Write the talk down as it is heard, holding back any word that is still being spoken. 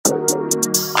I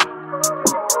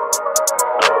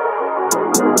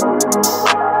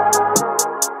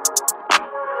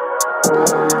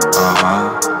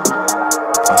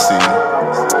see you.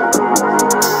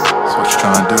 That's what you're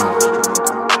trying to do.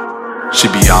 She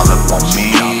be all up on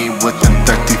me with them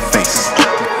dirty face.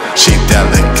 She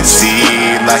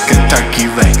delicacy like a turkey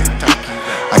leg.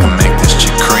 I can make this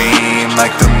chick cream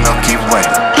like the Milky Way.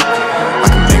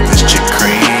 I can make this chick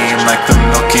cream like the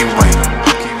Milky Way.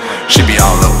 She be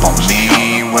all up on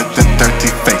me with them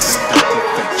dirty face.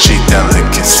 She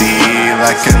delicacy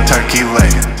like a turkey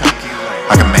leg.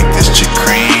 I can make this chick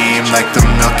cream like the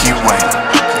Milky Way.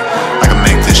 I can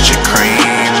make this chick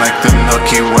cream like the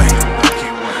Milky Way.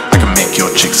 I can make your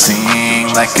chick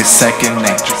sing like it's second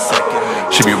nature.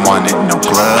 She be wanting no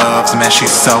gloves, man,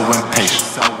 she's so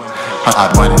impatient.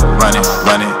 I'd run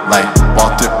it like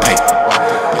Walter Payton.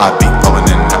 I'd be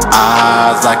glowing in her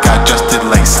eyes like I just did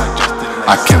lace.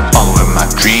 I kept following my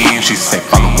dreams, she say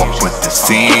follow up with the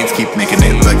scenes. Keep making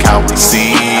it look how it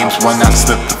seems when I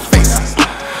slip the face.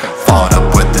 Followed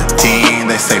up with the team,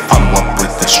 they say follow up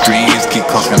with the streams. Keep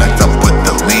close connect up with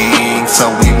the lean, so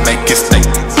we make it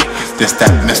statements. This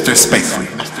that Mr. Spacely,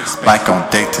 like on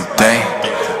day to day.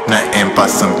 Nothing but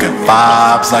some good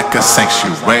vibes like a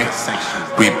sanctuary.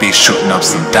 We be shooting up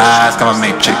some dives, got my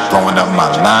main chick blowing up my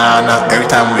lineup. Every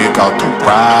time we go to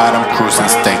ride, I'm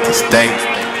cruising state to state.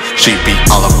 She be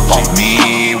all up on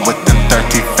me with them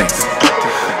dirty face.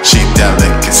 She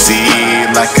delicacy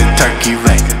like a turkey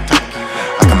leg.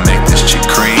 I can make this chick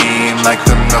cream like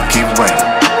the Milky Way.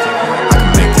 I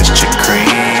can make this chick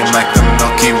cream like the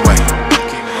Milky Way.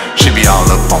 She be all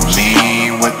up on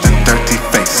me with them dirty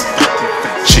face.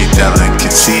 She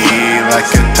delicacy like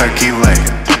a turkey leg.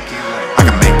 I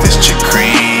can make this chick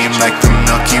cream like the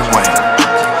Milky Way.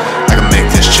 I can make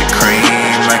this chick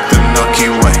cream like the Milky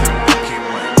Way.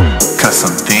 Cause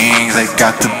some things they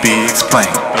got to be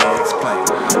explained.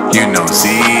 You know Z,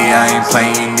 I ain't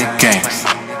playing your games.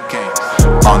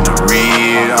 On the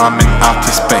real, I'm in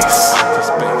outer space.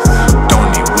 Don't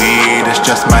need weed, it's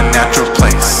just my natural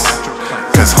place.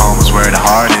 Cause home's where the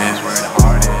heart is.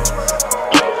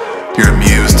 You're a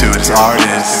muse to this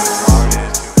artist.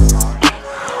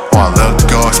 Oh, I love to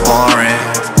go exploring.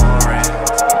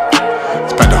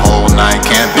 Spend the whole night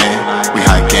camping. We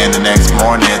hike in the next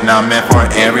morning. Now I'm meant for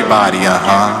everybody,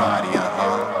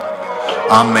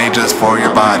 I'm made just for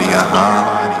your body,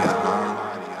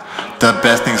 The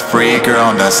best thing's free,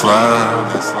 girl, that's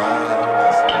love.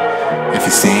 If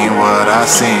you seen what I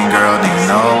seen, girl, then you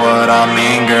know what I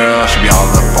mean, girl. She be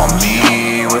all up on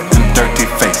me with them dirty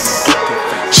face.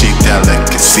 She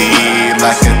delicacy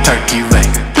like a turkey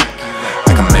leg.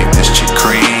 I can make this chick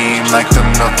cream like the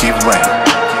Milky Way.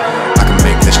 I can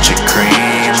make this chick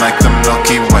cream like the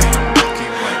Milky Way.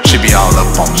 She be all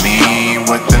up on me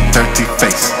with them dirty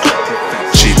face.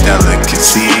 She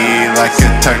delicacy like a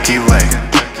turkey leg.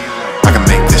 I can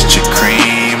make this chick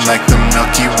cream like the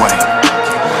Milky Way.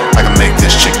 I can make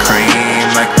this chick cream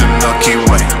like the Milky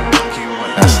Way.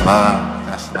 That's love,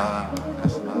 that's love,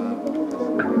 that's love.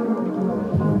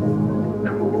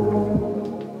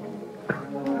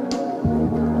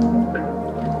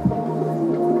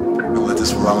 We'll let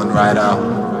this rolling right out.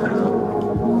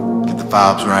 Get the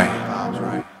vibes right.